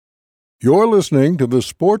You're listening to the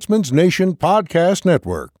Sportsman's Nation Podcast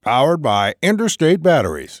Network, powered by Interstate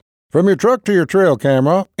Batteries. From your truck to your trail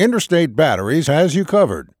camera, Interstate Batteries has you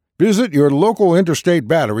covered. Visit your local Interstate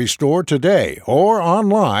Battery store today or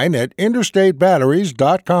online at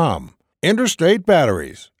interstatebatteries.com. Interstate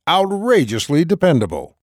Batteries, outrageously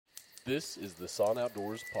dependable. This is the Sawn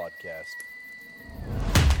Outdoors Podcast.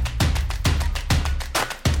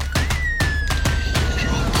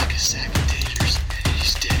 Drop like a sack of taters.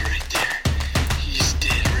 He's dead right there. He's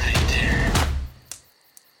dead right there.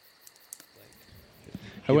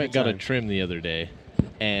 I went and got a trim the other day,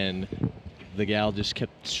 and the gal just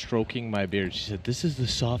kept stroking my beard. She said, "This is the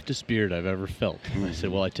softest beard I've ever felt." And I said,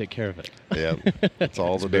 "Well, I take care of it." Yeah, it's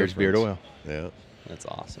all the Beard's beard oil. Yeah, That's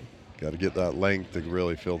awesome. got to get that length to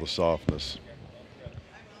really feel the softness.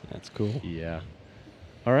 That's cool. Yeah.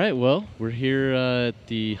 All right, well, we're here at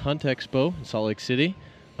the Hunt Expo in Salt Lake City.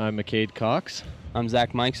 I'm McCade Cox. I'm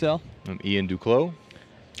Zach Mikesell. I'm Ian Duclos.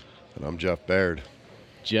 And I'm Jeff Baird.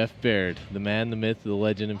 Jeff Baird, the man, the myth, the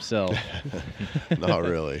legend himself. Not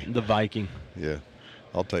really. The Viking. Yeah,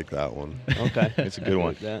 I'll take that one. Okay. It's a good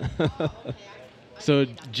one. So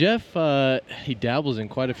Jeff, he dabbles in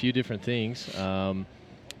quite a few different things. Why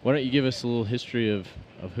don't you give us a little history of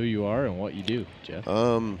who you are and what you do, Jeff?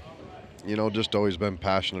 Just always been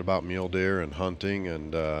passionate about mule deer and hunting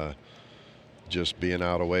and just being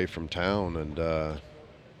out away from town and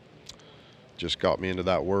just got me into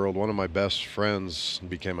that world. One of my best friends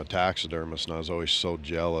became a taxidermist, and I was always so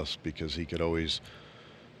jealous because he could always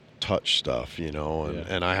touch stuff,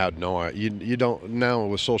 and I had no idea. You don't, now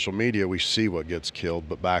with social media we see what gets killed,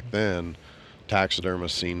 but back then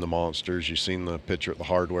taxidermists seen the monsters. You seen the picture at the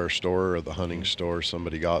hardware store or the hunting store,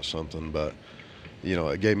 somebody got something, but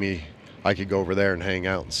it gave me, I could go over there and hang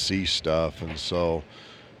out and see stuff, and so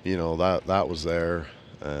that was there,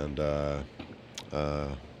 and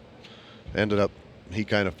ended up, he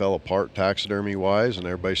kind of fell apart taxidermy wise, and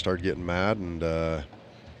everybody started getting mad, and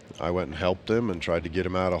I went and helped him and tried to get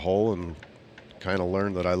him out of hole, and kind of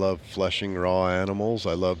learned that I love fleshing raw animals.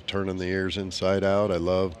 I love turning the ears inside out.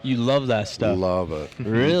 You love that stuff. Love it.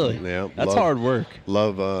 Really? Yeah. That's hard work.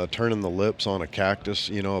 Love turning the lips on a cactus,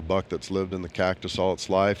 a buck that's lived in the cactus all its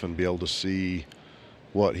life, and be able to see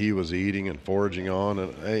what he was eating and foraging on.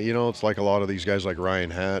 And it's like a lot of these guys like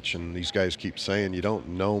Ryan Hatch, and these guys keep saying you don't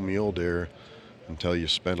know mule deer until you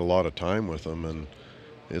spend a lot of time with them, and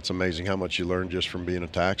it's amazing how much you learn just from being a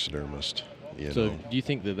taxidermist. So do you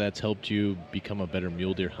think that that's helped you become a better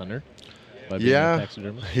mule deer hunter by being a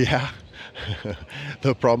taxidermist? Yeah.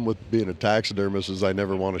 The problem with being a taxidermist is I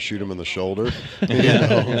never want to shoot him in the shoulder.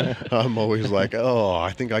 I'm always like,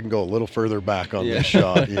 I think I can go a little further back on this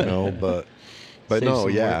shot, but Save no,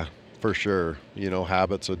 some yeah, work. for sure.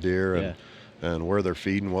 Habits of deer and where they're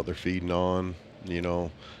feeding, what they're feeding on.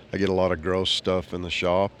 I get a lot of gross stuff in the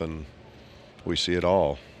shop, and we see it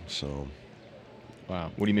all. So,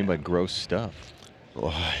 Wow. What do you mean by gross stuff?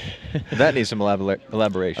 That needs some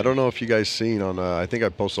elaboration. I don't know if you guys seen on, I think I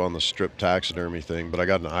posted on the strip taxidermy thing, but I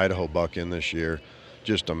got an Idaho buck in this year,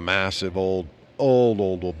 just a massive old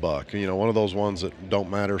buck. One of those ones that don't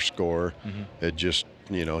matter score. Mm-hmm. It just,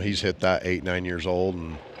 he's hit that 8-9 years old,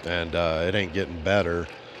 and it ain't getting better.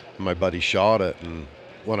 And my buddy shot it, and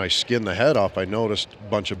when I skinned the head off, I noticed a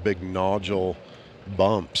bunch of big nodule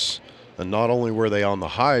bumps. And not only were they on the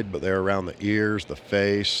hide, but they were around the ears, the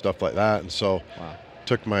face, stuff like that. And so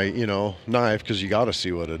took my, knife, because you got to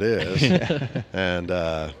see what it is, and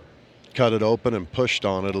cut it open and pushed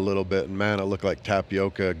on it a little bit. And, man, it looked like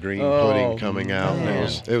tapioca green pudding coming out.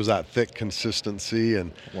 And it was that thick consistency.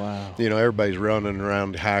 And, everybody's running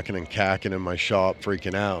around hacking and cacking in my shop,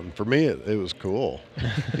 freaking out. And for me, it was cool.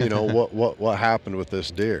 What happened with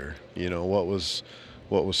this deer?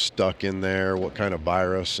 What was stuck in there, what kind of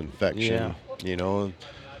virus, infection, and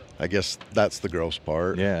I guess that's the gross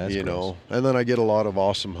part, gross. And then I get a lot of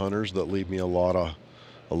awesome hunters that leave me a lot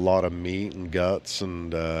of meat and guts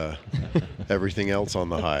and everything else on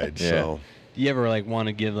the hide. So, Do you ever want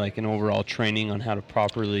to give an overall training on how to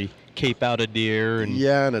properly cape out a deer?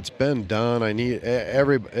 And it's been done. I need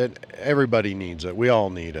everybody needs it. We all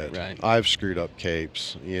need it. Right. I've screwed up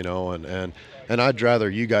capes, and I'd rather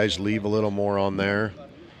you guys leave a little more on there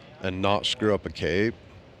and not screw up a cape,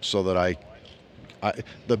 so that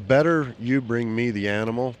the better you bring me the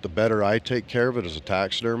animal, the better I take care of it as a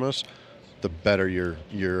taxidermist, the better your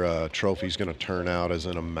trophy's going to turn out as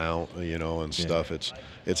an amount, and stuff.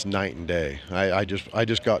 It's night and day. I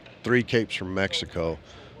just got 3 capes from Mexico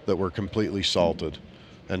that were completely salted,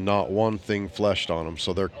 and not one thing fleshed on them,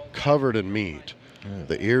 so they're covered in meat.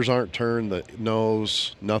 The ears aren't turned, the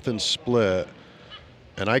nose, nothing's split.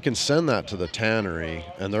 And I can send that to the tannery,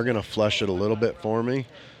 and they're going to flesh it a little bit for me,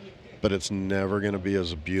 but it's never going to be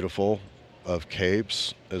as beautiful of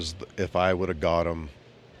capes as if I would have got them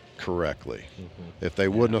correctly. If they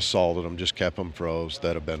wouldn't have salted them, just kept them froze,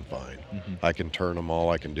 that'd have been fine. I can turn them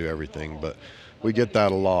all, I can do everything, but we get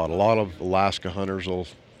that a lot. A lot of Alaska hunters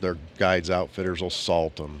their guides, outfitters will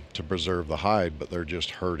salt them to preserve the hide, but they're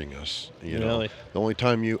just hurting us. You know, the only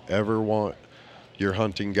time you ever want your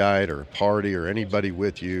hunting guide or party or anybody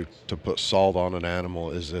with you to put salt on an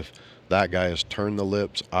animal is if that guy has turned the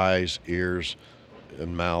lips, eyes, ears,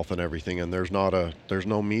 and mouth and everything, and there's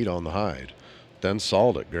no meat on the hide. Then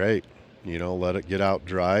salt it, great. You know, let it get out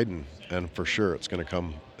dried, and for sure it's gonna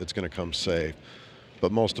come safe.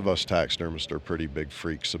 But most of us taxidermists are pretty big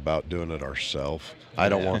freaks about doing it ourselves. I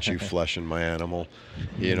don't want you fleshing my animal.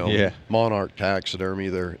 You know, Monarch Taxidermy,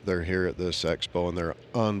 they're here at this expo, and they're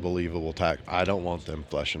unbelievable I don't want them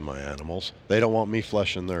fleshing my animals. They don't want me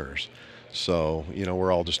fleshing theirs. So, you know,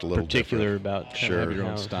 we're all just a little particular different. about Have your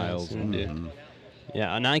own styles.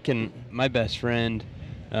 Yeah, and my best friend,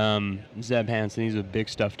 Zeb Hansen, he's a big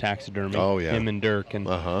stuff taxidermy. Oh, yeah. Him and Dirk.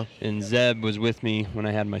 And Zeb was with me when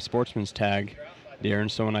I had my sportsman's tag deer.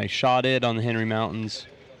 And so when I shot it on the Henry Mountains,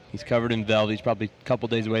 he's covered in velvet. He's probably a couple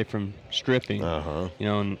days away from stripping. You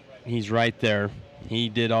know, and he's right there. He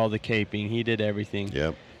did all the caping. He did everything.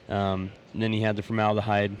 Yep. And then he had the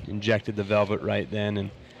formaldehyde, injected the velvet right then,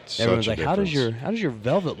 and Such everyone's a like, how does difference. your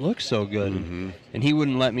velvet look so good? And he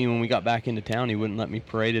wouldn't let me, when we got back into town, he wouldn't let me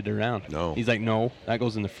parade it around. No. He's like, no, that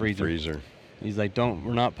goes in the freezer. He's like,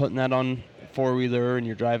 we're not putting that on four-wheeler and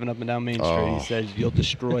you're driving up and down Main Street. He says, you'll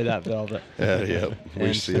destroy that velvet.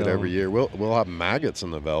 We see it every year. We'll have maggots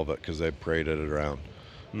in the velvet because they paraded it around.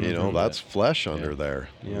 You know, that's flesh under there.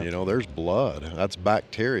 You know, there's blood. That's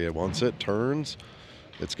bacteria. Once it turns,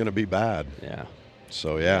 it's going to be bad. Yeah.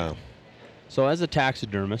 So, yeah. So as a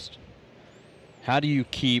taxidermist, how do you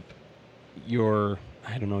keep your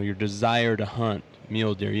desire to hunt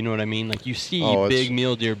mule deer? You know what I mean? Like you see big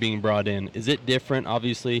mule deer being brought in. Is it different,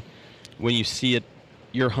 obviously, when you see it,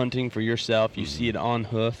 you're hunting for yourself, you see it on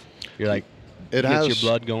hoof, you're like, it gets your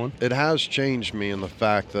blood going? It has changed me in the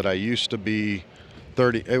fact that I used to be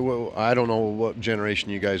 30, I don't know what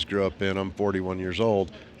generation you guys grew up in. I'm 41 years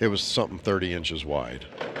old. It was something 30 inches wide.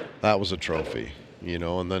 That was a trophy, you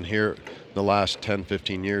know, and then here the last 10,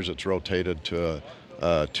 15 years, it's rotated to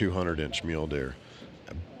a 200-inch mule deer.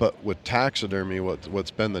 But with taxidermy,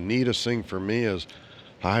 what's been the neatest thing for me is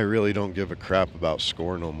I really don't give a crap about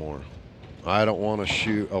score no more. I don't want to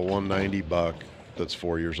shoot a 190 buck that's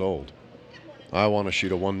 4 years old. I want to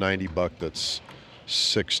shoot a 190 buck that's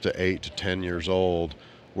 6 to 8 to 10 years old,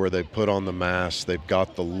 where they put on the mask, they've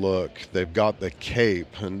got the look, they've got the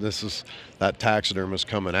cape, and that taxidermist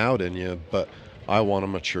coming out in you, but I want a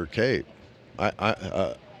mature cape.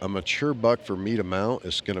 A mature buck for me to mount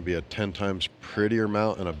is going to be a 10 times prettier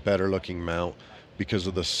mount and a better looking mount because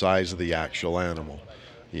of the size of the actual animal.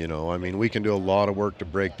 You know, I mean, we can do a lot of work to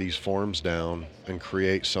break these forms down and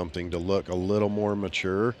create something to look a little more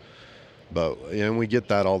mature, and we get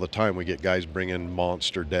that all the time. We get guys bringing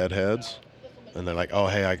monster deadheads, and they're like, oh,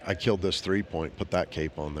 hey, I killed this 3-point, put that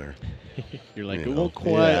cape on there. You're like, it won't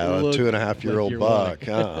quite look a 2.5-year-old like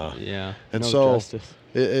buck. Yeah. And no so justice.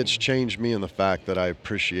 It's changed me in the fact that I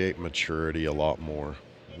appreciate maturity a lot more,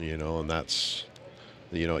 you know, and that's,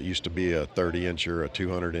 you know, it used to be a 30-incher, a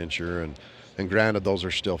 200-incher, and granted, those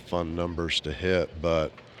are still fun numbers to hit,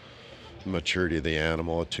 but maturity of the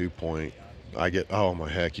animal, a 2-point, oh my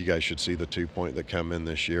heck, you guys should see the 2-point that come in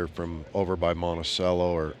this year from over by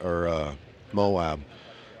Monticello or Moab.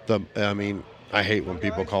 I mean, I hate when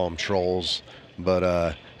people call them trolls,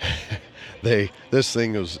 but this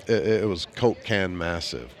thing was Coke can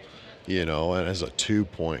massive, you know, and as a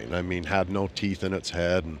 2-point, I mean, had no teeth in its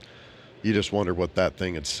head, and you just wonder what that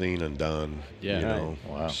thing had seen and done. Yeah. You know?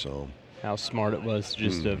 Wow. So How smart it was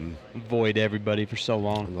just to avoid everybody for so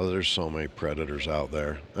long. well, there's so many predators out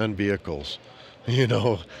there and vehicles. You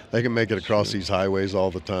know, they can make it across these highways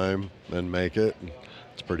all the time and make it.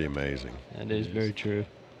 It's pretty amazing. That is very true.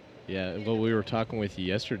 Yeah, well, we were talking with you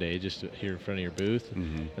yesterday just here in front of your booth,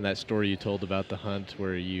 and that story you told about the hunt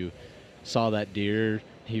where you saw that deer,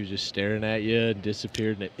 he was just staring at you and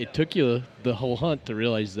disappeared, and it took you the whole hunt to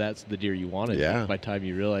realize that's the deer you wanted. Yeah. By the time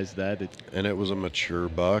you realized that, And it was a mature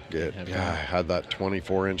buck. It had that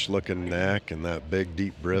 24-inch looking neck and that big,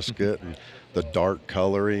 deep brisket and the dark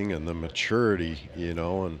coloring and the maturity, you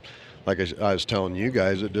know. And like I was telling you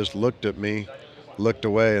guys, it just looked at me, looked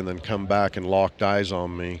away, and then come back and locked eyes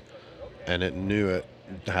on me. And it knew it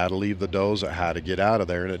had to leave the does. It had to get out of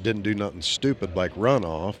there, and it didn't do nothing stupid like run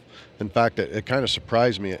off. In fact, it kind of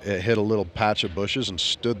surprised me. It hit a little patch of bushes and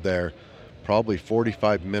stood there probably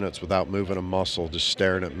 45 minutes without moving a muscle, just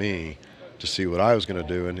staring at me to see what I was going to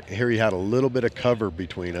do. And here he had a little bit of cover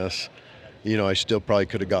between us. You know, I still probably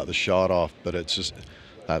could have got the shot off, but it's just,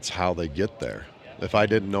 that's how they get there. If I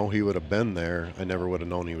didn't know he would have been there, I never would have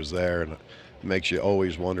known he was there. And it makes you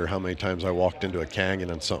always wonder how many times I walked into a canyon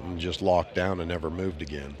and something just locked down and never moved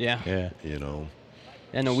again. Yeah. You know.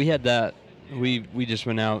 I know we had that. We just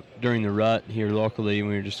went out during the rut here locally, and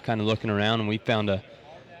we were just kind of looking around, and we found a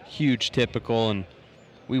huge typical, and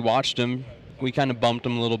we watched him. We kind of bumped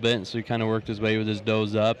him a little bit, and so he kind of worked his way with his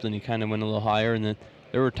does up, then he kind of went a little higher, and then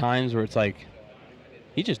there were times where it's like,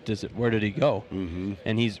 he just does it. Where did he go? Mm-hmm.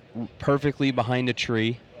 And he's perfectly behind a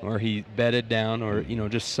tree, or he bedded down, or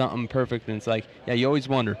just something perfect. And it's like, yeah, you always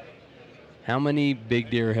wonder, how many big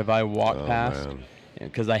deer have I walked past?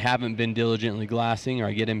 Because I haven't been diligently glassing, or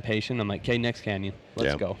I get impatient. I'm like, okay, next canyon,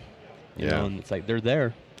 let's go. You know, and it's like they're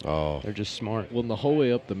there. Oh, they're just smart. Well, the whole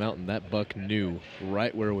way up the mountain, that buck knew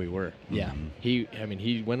right where we were. Yeah.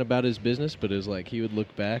 He went about his business, but it was like he would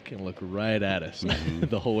look back and look right at us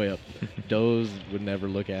the whole way up. Does would never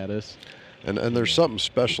look at us. And there's something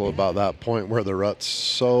special about that point where the rut's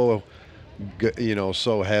so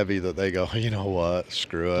heavy that they go, you know what,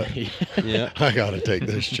 screw it. Yeah. I got to take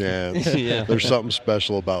this chance. Yeah. There's something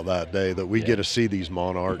special about that day that we get to see these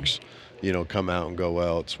monarchs, come out and go,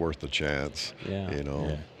 well, it's worth the chance. Yeah.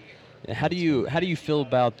 Yeah. How do you feel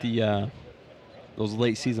about the those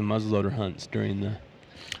late season muzzleloader hunts during the?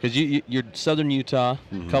 Because you're Southern Utah,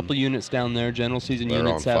 a couple units down there. General season They're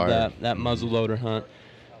units on have fire. that muzzleloader hunt.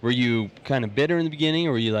 Were you kind of bitter in the beginning,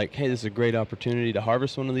 or were you like, hey, this is a great opportunity to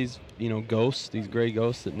harvest one of these, ghosts, these gray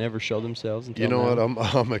ghosts that never show themselves until You know now?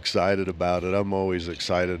 what? I'm excited about it. I'm always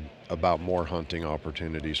excited about more hunting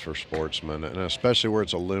opportunities for sportsmen, and especially where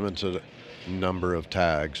it's a limited number of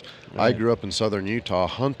tags. I Right. grew up in Southern Utah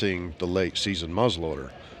hunting the late season muzzleloader.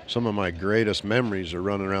 Some of my greatest memories are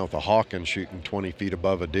running around with a hawk and shooting 20 feet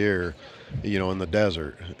above a deer, in the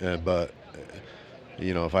desert. But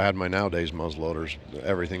if I had my nowadays muzzleloaders,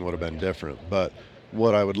 everything would have been different. But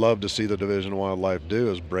what I would love to see the Division of Wildlife do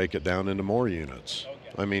is break it down into more units.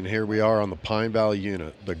 I mean, here we are on the Pine Valley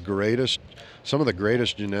unit, some of the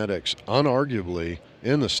greatest genetics, unarguably,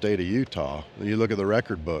 in the state of Utah. You look at the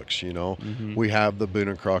record books, we have the Boone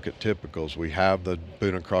and Crockett typicals, we have the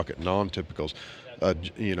Boone and Crockett non-typicals.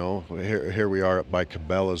 Here we are by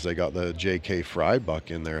Cabela's, they got the J.K. Fry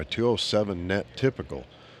buck in there, a 207 net typical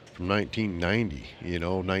from 1990,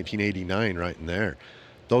 1989 right in there.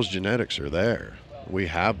 Those genetics are there. We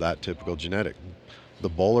have that typical genetic. The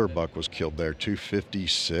Bowler buck was killed there,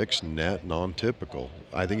 256 net non-typical.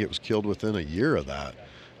 I think it was killed within a year of that,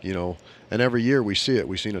 and every year we see it.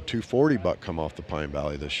 We've seen a 240 buck come off the Pine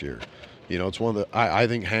Valley this year. It's one of the, I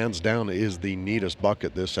think hands down is the neatest buck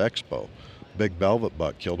at this expo. Big velvet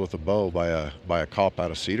buck killed with a bow by a cop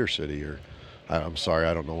out of Cedar City, or I'm sorry,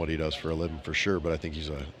 I don't know what he does for a living for sure, but I think he's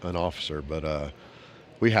an officer. But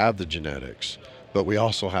we have the genetics, but we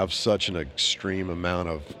also have such an extreme amount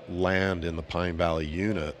of land in the Pine Valley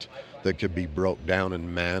unit that could be broke down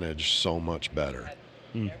and managed so much better,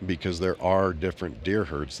 because there are different deer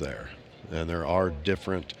herds there, and there are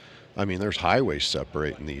different, there's highways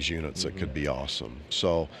separating these units that could be awesome.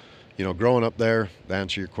 So, growing up there, to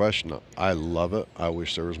answer your question, I love it. I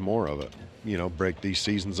wish there was more of it. Break these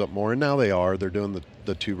seasons up more. And now they're doing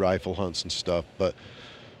the 2 rifle hunts and stuff, but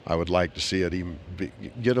I would like to see it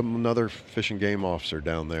get them another fish and game officer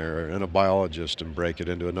down there and a biologist and break it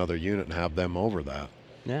into another unit and have them over that.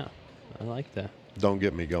 Yeah, I like that. Don't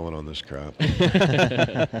get me going on this crap.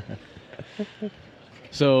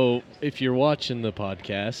 So if you're watching the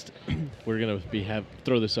podcast, we're going to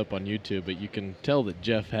throw this up on YouTube, but you can tell that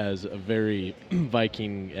Jeff has a very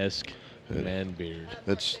Viking-esque man beard.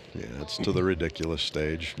 It's to the ridiculous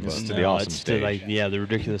stage. It's But to the awesome it's stage. the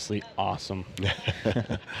ridiculously awesome.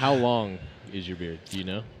 How long is your beard? Do you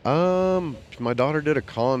know? My daughter did a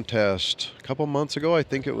contest a couple months ago. I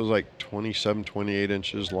think it was like 27, 28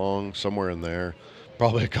 inches long, somewhere in there.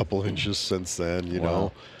 Probably a couple inches since then, you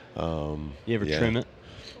know. You ever trim it?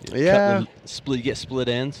 Yeah. You get split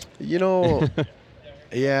ends? Yeah,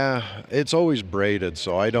 it's always braided,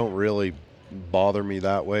 so I don't really bother me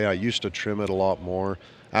that way. I used to trim it a lot more.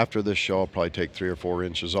 After this show, I'll probably take 3 or 4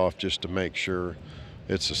 inches off just to make sure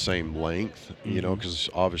it's the same length, because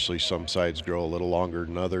obviously some sides grow a little longer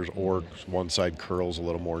than others, or one side curls a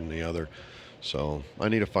little more than the other. So I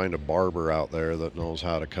need to find a barber out there that knows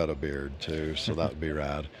how to cut a beard too, so that would be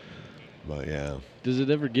rad. But yeah. Does it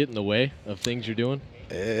ever get in the way of things you're doing?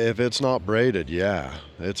 If it's not braided, yeah,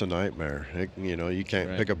 it's a nightmare. You can't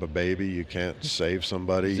Right. pick up a baby. You can't save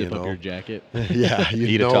somebody. Zip up your jacket. Yeah,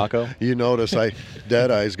 Eat a taco. You notice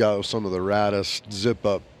Deadeye's got some of the raddest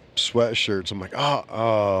zip-up sweatshirts. I'm like,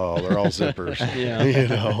 oh, they're all zippers.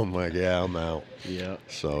 Yeah. I'm like, yeah, I'm out. Yeah.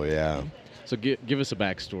 So yeah, So give us a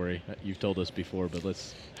backstory. You've told us before, but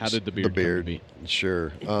how did the beard come to be?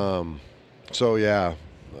 Sure. So yeah,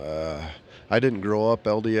 I didn't grow up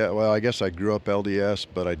LDS. Well, I guess I grew up LDS,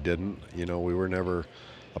 but I didn't. We were never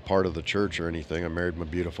a part of the church or anything. I married my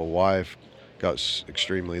beautiful wife, got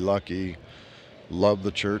extremely lucky. Love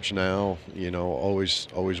the church now. Always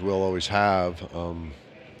will, always have.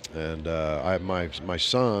 And my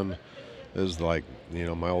son is like,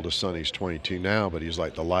 my oldest son. He's 22 now, but he's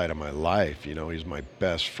like the light of my life. He's my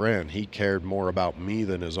best friend. He cared more about me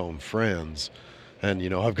than his own friends. And,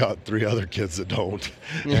 I've got 3 other kids that don't,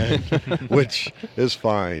 which is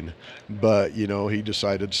fine. But, he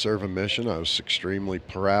decided to serve a mission. I was extremely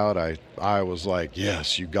proud. I was like,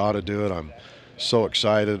 yes, you got to do it. I'm so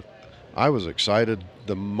excited. I was excited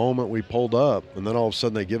the moment we pulled up, and then all of a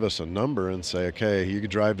sudden they give us a number and say, okay, you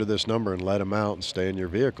could drive to this number and let them out and stay in your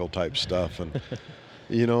vehicle type stuff. And,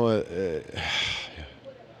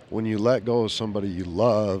 when you let go of somebody you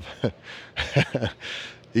love,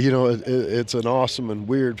 it's an awesome and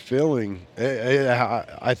weird feeling.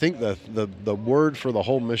 I think the word for the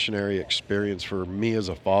whole missionary experience for me as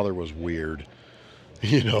a father was weird.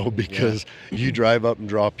 Because you drive up and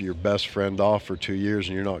drop your best friend off for 2 years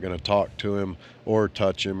and you're not going to talk to him or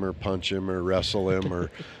touch him or punch him or wrestle him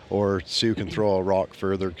or see who can throw a rock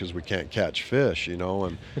further because we can't catch fish,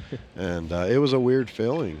 and it was a weird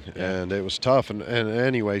feeling and it was tough. And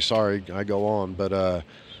anyway, sorry, I go on, but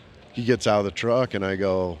he gets out of the truck and I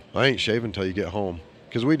go, I ain't shaving until you get home.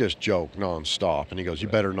 Because we just joke nonstop. And he goes, you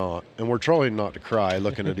better not. And we're trying not to cry,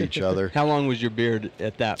 looking at each other. How long was your beard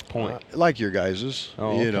at that point? Like your guys's,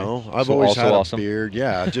 Oh, okay. I've So always also had awesome. a beard.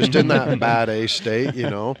 Yeah, just in that bad A state,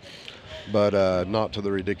 But not to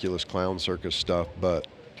the ridiculous clown circus stuff. But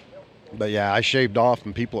yeah, I shaved off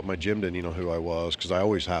and people at my gym didn't know who I was because I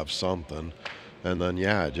always have something. And then,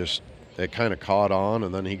 it kind of caught on.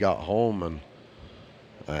 And then he got home and,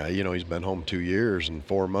 he's been home 2 years and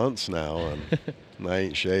 4 months now. And I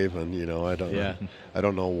ain't shaving, I don't know. I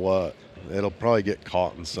don't know what. It'll probably get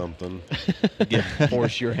caught in something.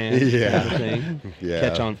 Force your hand. Yeah. Kind of thing. Yeah.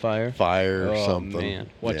 Catch on fire. Fire or Oh, something. man.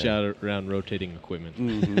 Watch Yeah. out around rotating equipment.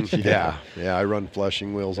 Mhm. Yeah. I run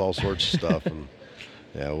fleshing wheels, all sorts of stuff, and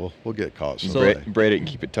we'll get caught You someday. braid it and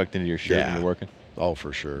keep it tucked into your shirt when Yeah. you're working. Oh,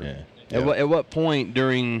 for sure. Yeah. At what point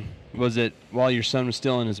was it while your son was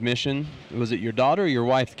still in his mission? Was it your daughter or your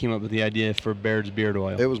wife that came up with the idea for Baird's beard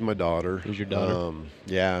oil? It was my daughter. It was your daughter?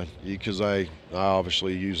 Because I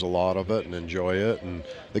obviously use a lot of it and enjoy it. And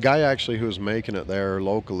the guy actually who was making it there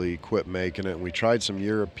locally quit making it. And we tried some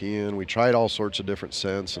European. We tried all sorts of different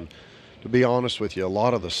scents. And to be honest with you, a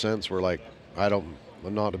lot of the scents were like,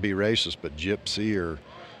 not to be racist, but gypsy or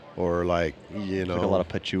like, Like a lot of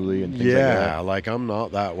patchouli and things like yeah, that. like I'm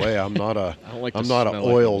not that way. I'm not a I don't like I'm to not an smell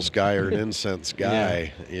like oils guy or an incense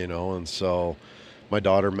guy, and so my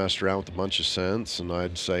daughter messed around with a bunch of scents and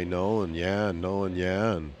I'd say no and yeah and no and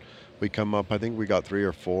yeah, and we come up, I think we got 3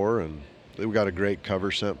 or 4, and we got a great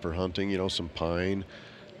cover scent for hunting, some pine,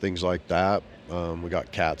 things like that. We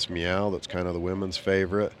got Cat's Meow, that's kind of the women's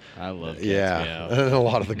favorite. I love Cat's Yeah, Meow. and a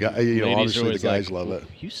lot of the guys, Ladies are obviously the always guys like, love it.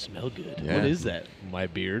 "Oh, you smell good. Yeah. What is that? My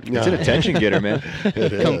beard? Yeah. It's an attention getter, man.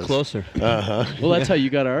 It Come is. closer. Uh-huh. Well, that's how you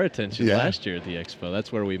got our attention Yeah. last year at the expo. That's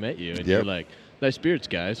where we met you. And Yep. you're like, nice beards,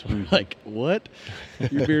 guys. We're like, what?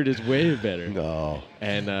 Your beard is way better. No.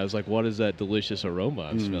 And I was like, what is that delicious aroma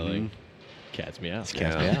I'm smelling? Cat's Meow.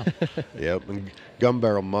 Yeah. Yep, and Gun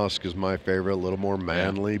Barrel Musk is my favorite, a little more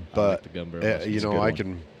manly, but the Gun Barrel Musk. you It's a know, good I one.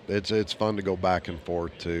 can. It's fun to go back and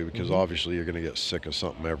forth too, because obviously you're going to get sick of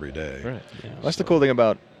something every day. Right. That's the cool thing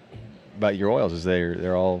about your oils is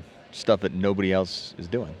they're all stuff that nobody else is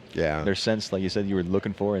doing. Yeah. They're scents, like you said, you were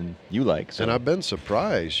looking for and you like. So. And I've been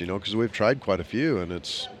surprised, because we've tried quite a few, and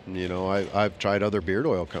it's, I've tried other beard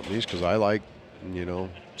oil companies because I like,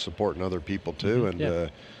 supporting other people too,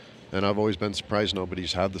 and I've always been surprised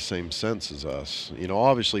nobody's had the same scents as us.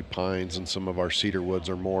 Obviously pines and some of our cedar woods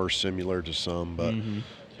are more similar to some,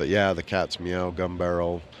 but yeah, the Cat's Meow, Gun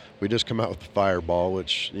Barrel. We just come out with the Fireball,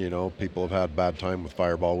 which, people have had bad time with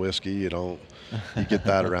Fireball whiskey. You get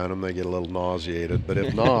that around them, they get a little nauseated. But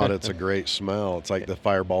if not, it's a great smell. It's like the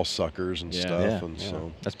Fireball suckers and stuff. Yeah. And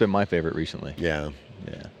so, That's been my favorite recently. yeah.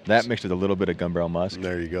 Yeah. That mixed with a little bit of gun barrel musk.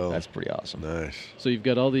 There you go. That's pretty awesome. Nice. So you've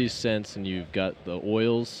got all these scents, and you've got the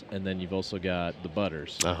oils, and then you've also got the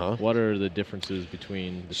butters. What are the differences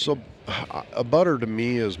between the So two? a butter to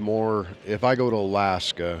me is more, if I go to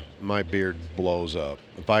Alaska, my beard blows up.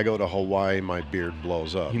 If I go to Hawaii, my beard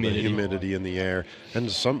blows up. Humidity. The humidity in the air. And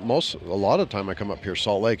a lot of time I come up here,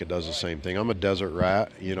 Salt Lake, it does the same thing. I'm a desert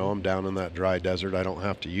rat, I'm down in that dry desert. I don't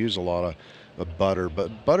have to use a lot of butter,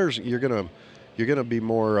 but butters, you're gonna be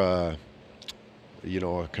more, a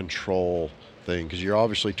control thing, because you're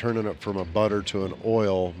obviously turning it from a butter to an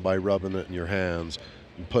oil by rubbing it in your hands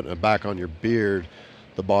and putting it back on your beard.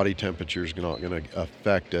 The body temperature is not going to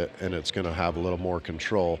affect it, and it's going to have a little more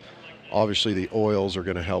control. Obviously, the oils are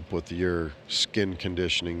going to help with your skin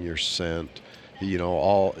conditioning, your scent,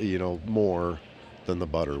 more than the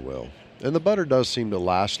butter will. And the butter does seem to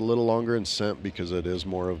last a little longer in scent because it is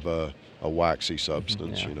more of a waxy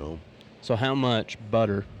substance, Yeah. So how much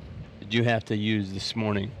butter did you have to use this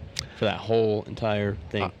morning for that whole entire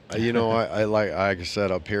thing? I like I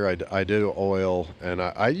said up here, I do oil, and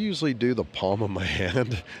I usually do the palm of my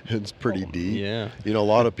hand. It's pretty deep. Yeah. A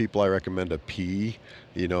lot of people I recommend a pea,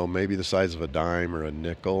 maybe the size of a dime or a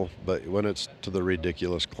nickel. But when it's to the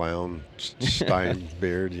ridiculous clown Stein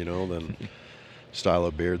beard, then style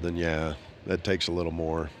of beard, then yeah, that takes a little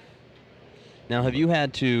more. Now, have you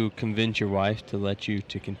had to convince your wife to let you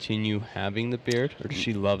to continue having the beard, or does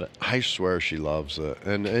she love it? I swear she loves it,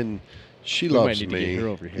 and she We might loves need to me. get her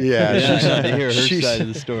over here. Yeah, Yeah, she's, I'd love to hear her she's- side of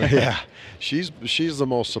the story. Yeah, she's the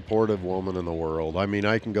most supportive woman in the world. I mean,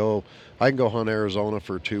 I can go hunt Arizona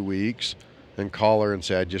for 2 weeks, and call her and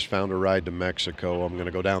say I just found a ride to Mexico. I'm going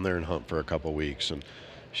to go down there and hunt for a couple weeks, and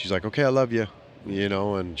she's like, okay, I love you,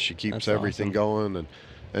 and she keeps That's everything awesome. going, and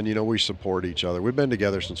we support each other. We've been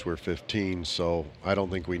together since we're 15, so I don't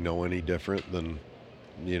think we know any different than,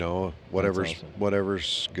 whatever's awesome.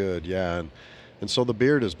 whatever's good. Yeah, and so the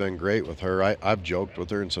beard has been great with her. I've joked with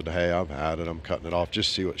her and said, hey, I've had it. I'm cutting it off.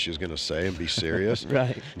 Just see what she's going to say and be serious.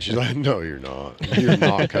 Right. And she's like, no, you're not. You're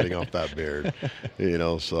not cutting off that beard.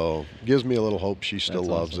 So gives me a little hope she still That's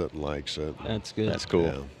loves awesome. it and likes it. That's good. That's cool.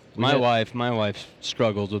 Yeah. My wife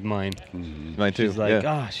struggles with mine. Mine too. She's like,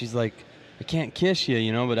 yeah. she's like, I can't kiss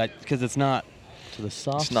you, but because it's not to the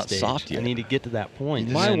soft It's not stage. soft I yet. need to get to that point.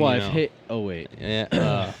 My And then, wife, oh wait,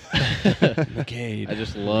 Yeah. McCade. I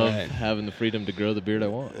just love Right. having the freedom to grow the beard I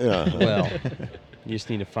want. Yeah. Well, you just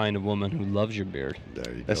need to find a woman who loves your beard.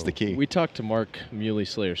 There you That's go. the key. We talked to Mark Muley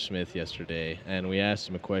Slayer Smith yesterday, and we asked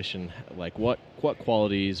him a question like, what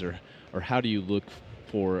qualities or how do you look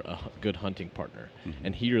for a good hunting partner?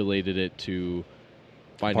 And he related it to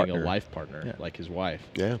finding a Partner. life partner, Yeah. like his wife.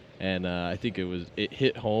 Yeah. And I think it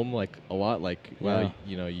hit home like a lot. Like, wow,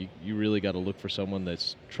 you really got to look for someone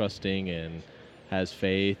that's trusting and has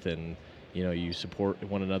faith, and you support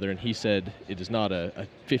one another. And he said it is not a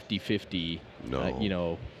 50-50,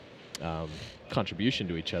 No. contribution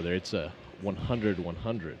to each other. It's a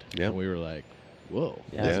 100-100. Yeah. And we were like, whoa,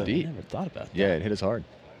 Yeah, that's I deep. never thought about that. Yeah, it hit us hard.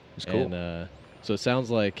 It's cool. And so it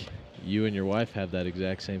sounds like you and your wife have that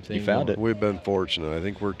exact same thing. You found going. it. We've been fortunate. I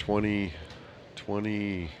think we're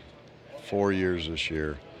 24 years this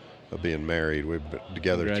year of being married. We've been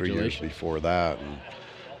together 3 years Congratulations. before that. And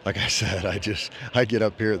like I said, I get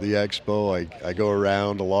up here at the expo. I go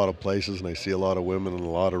around a lot of places, and I see a lot of women and a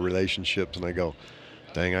lot of relationships, and I go,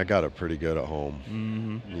 dang, I got it pretty good at home.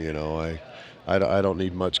 Mm-hmm. I don't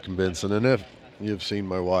need much convincing. And if you've seen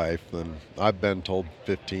my wife, then I've been told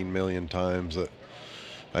 15 million times that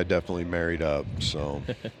I definitely married up. So,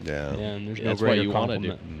 yeah. Yeah, and there's no That's what greater you wanna do.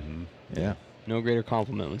 compliment. Yeah. No greater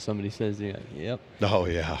compliment when somebody says, "Yep." Oh,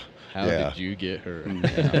 yeah. How yeah. did you get her?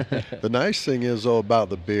 The nice thing is, though, about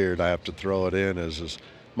the beard, I have to throw it in, is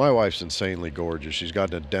my wife's insanely gorgeous. She's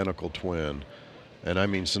got an identical twin. And I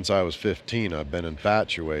mean, since I was 15, I've been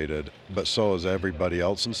infatuated, but so is everybody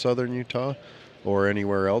else in southern Utah or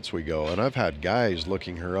anywhere else we go. And I've had guys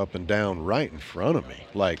looking her up and down right in front of me.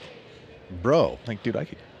 Like, bro. Like, dude, I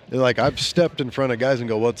could. Like, I've stepped in front of guys and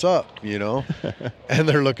go, what's up, And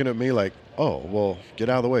they're looking at me like, oh, well, get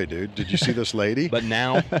out of the way, dude. Did you see this lady? But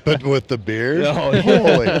now, But with the beard? Oh, yeah.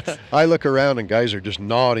 Holy. I look around and guys are just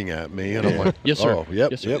nodding at me, and I'm like, Yes, sir. oh,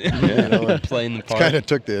 yep, Yes, sir. yep. And playing the it's part. kind of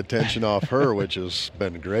took the attention off her, which has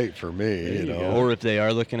been great for me, Or if they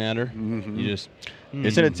are looking at her, you just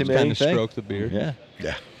It's an intimidating kind of thing. stroke the beard. Yeah.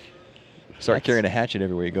 Yeah, Start carrying a hatchet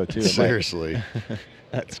everywhere you go, too. It might- seriously.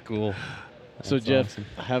 That's cool. So, That's Jeff, awesome.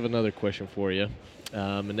 I have another question for you.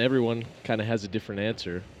 And everyone kind of has a different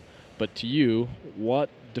answer. But to you, what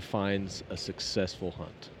defines a successful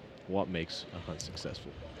hunt? What makes a hunt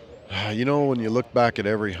successful? When you look back at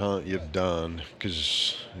every hunt you've done,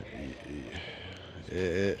 because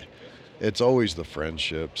it's always the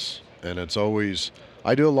friendships, and it's always,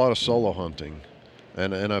 I do a lot of solo hunting,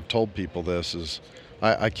 and I've told people this is,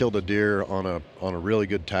 I killed a deer on a really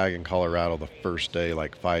good tag in Colorado the first day,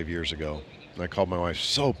 like 5 years ago. And I called my wife,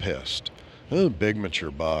 so pissed. It was a big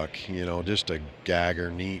mature buck, just a gagger,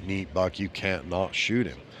 neat buck. You can't not shoot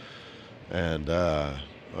him. And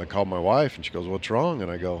I called my wife, and she goes, what's wrong? And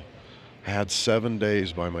I go, I had 7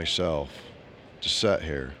 days by myself to sit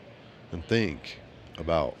here and think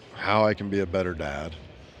about how I can be a better dad,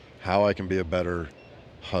 how I can be a better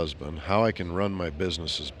husband, how I can run my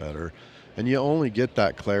businesses better. And you only get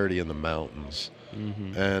that clarity in the mountains.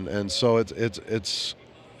 Mm-hmm. And so it's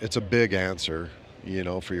a big answer,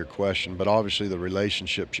 for your question, but obviously the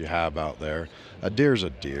relationships you have out there, a deer's a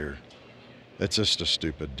deer. It's just a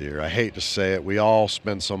stupid deer. I hate to say it. We all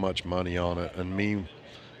spend so much money on it, and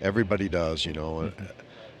everybody does,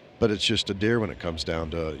 but it's just a deer when it comes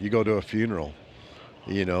down to it. You go to a funeral,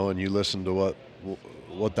 and you listen to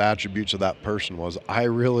what the attributes of that person was. I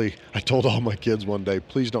told all my kids one day,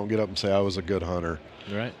 please don't get up and say I was a good hunter.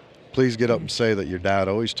 Right. Please get up and say that your dad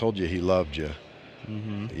always told you he loved you.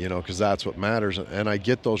 Mm-hmm. Because that's what matters. And I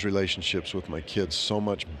get those relationships with my kids so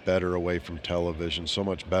much better away from television, so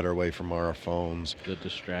much better away from our phones. The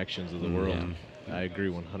distractions of the world. I agree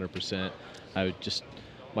 100%.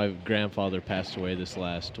 My grandfather passed away this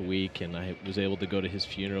last week, and I was able to go to his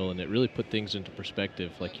funeral, and it really put things into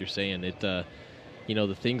perspective. Like you're saying, the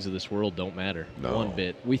things of this world don't matter one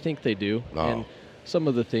bit. We think they do. No. And some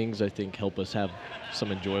of the things I think help us have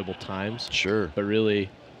some enjoyable times. Sure. But really,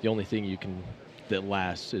 the only thing that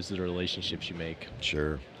lasts is the relationships you make.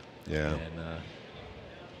 Sure. Yeah. And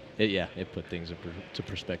it put things into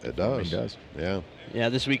perspective. It does. It does. Yeah. Yeah,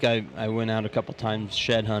 this week I went out a couple times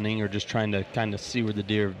shed hunting or just trying to kind of see where the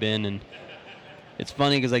deer have been. And it's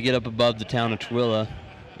funny because I get up above the town of Tooele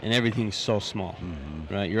and everything's so small,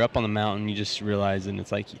 right? You're up on the mountain, you just realize, and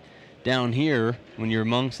it's like down here, when you're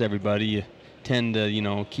amongst everybody, you tend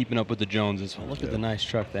to, keeping up with the Joneses. Well, look at the nice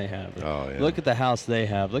truck they have. Look at the house they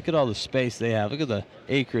have. Look at all the space they have. Look at the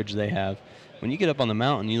acreage they have. When you get up on the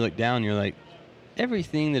mountain, you look down, you're like,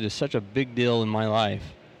 everything that is such a big deal in my life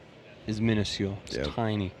is minuscule. It's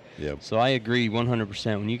tiny. Yep. So I agree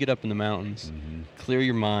 100%. When you get up in the mountains, clear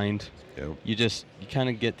your mind. Yep. You kind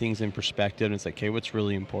of get things in perspective, and it's like, okay, what's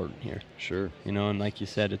really important here? Sure. And like you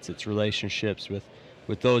said, it's relationships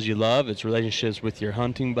with those you love. It's relationships with your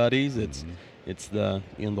hunting buddies. It's the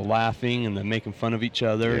the laughing and the making fun of each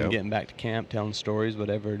other and getting back to camp, telling stories,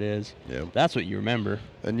 whatever it is. Yeah. That's what you remember.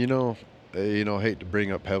 And hate to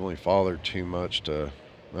bring up Heavenly Father too much.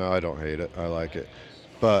 I don't hate it. I like it,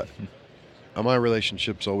 but my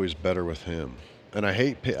relationship's always better with Him. And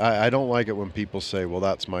I don't like it when people say, "Well,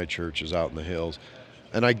 that's my church is out in the hills,"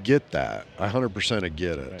 and I get that. I 100%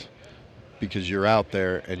 get it, right. Because you're out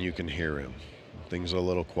there and you can hear Him. Things are a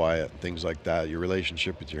little quiet, things like that. Your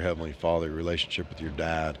relationship with your Heavenly Father, your relationship with your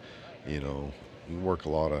dad, you can work a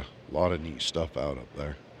lot of neat stuff out up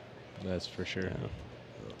there. That's for sure. Yeah,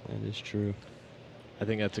 that is true. I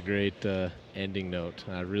think that's a great ending note.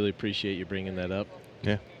 I really appreciate you bringing that up.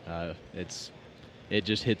 Yeah. It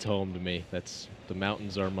just hits home to me. The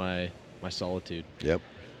mountains are my solitude. Yep.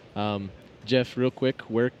 Jeff, real quick,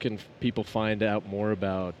 where can people find out more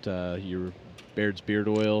about your Baird's Beard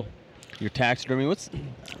Oil? Your taxidermy. What's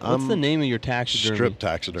the name of your taxidermy? Strip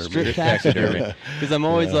taxidermy. Strip taxidermy. Because I'm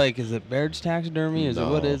always like, is it Baird's taxidermy? Is it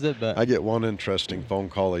what is it? But I get one interesting phone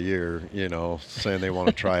call a year, saying they want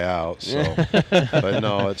to try out. So, but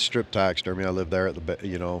no, it's strip taxidermy. I live there at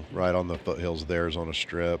the, right on the foothills of the Arizona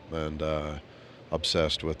Strip, and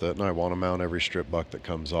obsessed with it. And I want to mount every strip buck that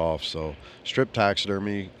comes off. So, strip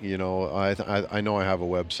taxidermy. I know I have a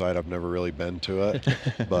website. I've never really been to it,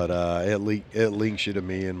 but it links you to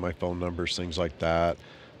me and my phone numbers, things like that.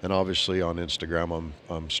 And obviously on Instagram,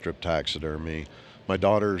 I'm strip taxidermy. My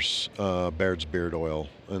daughter's Baird's Beard Oil,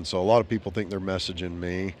 and so a lot of people think they're messaging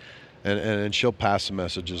me, and she'll pass the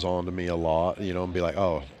messages on to me a lot, and be like,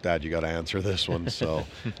 "Oh, Dad, you got to answer this one." So,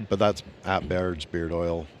 but that's at Baird's Beard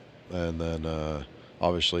Oil, and then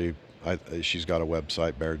obviously she's got a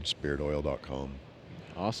website, bairdsbeardoil.com.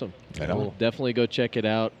 Awesome. Right Cool. on. Definitely go check it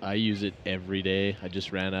out. I use it every day. I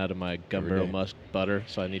just ran out of my gun barrel musk butter,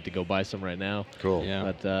 so I need to go buy some right now. Cool. yeah,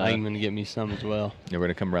 But, I'm going to get me some as well. Yeah, we're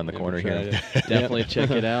gonna come around the corner here. Definitely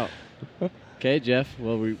check it out. Okay, Jeff.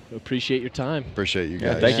 Well, we appreciate your time. Appreciate you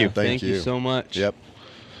Yeah, guys. thank you. Thank you so much. Yep.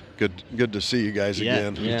 Good to see you guys Yeah,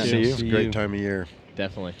 again. yeah, It's see a you. great time of year.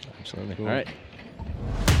 Definitely. Absolutely. Cool. All right.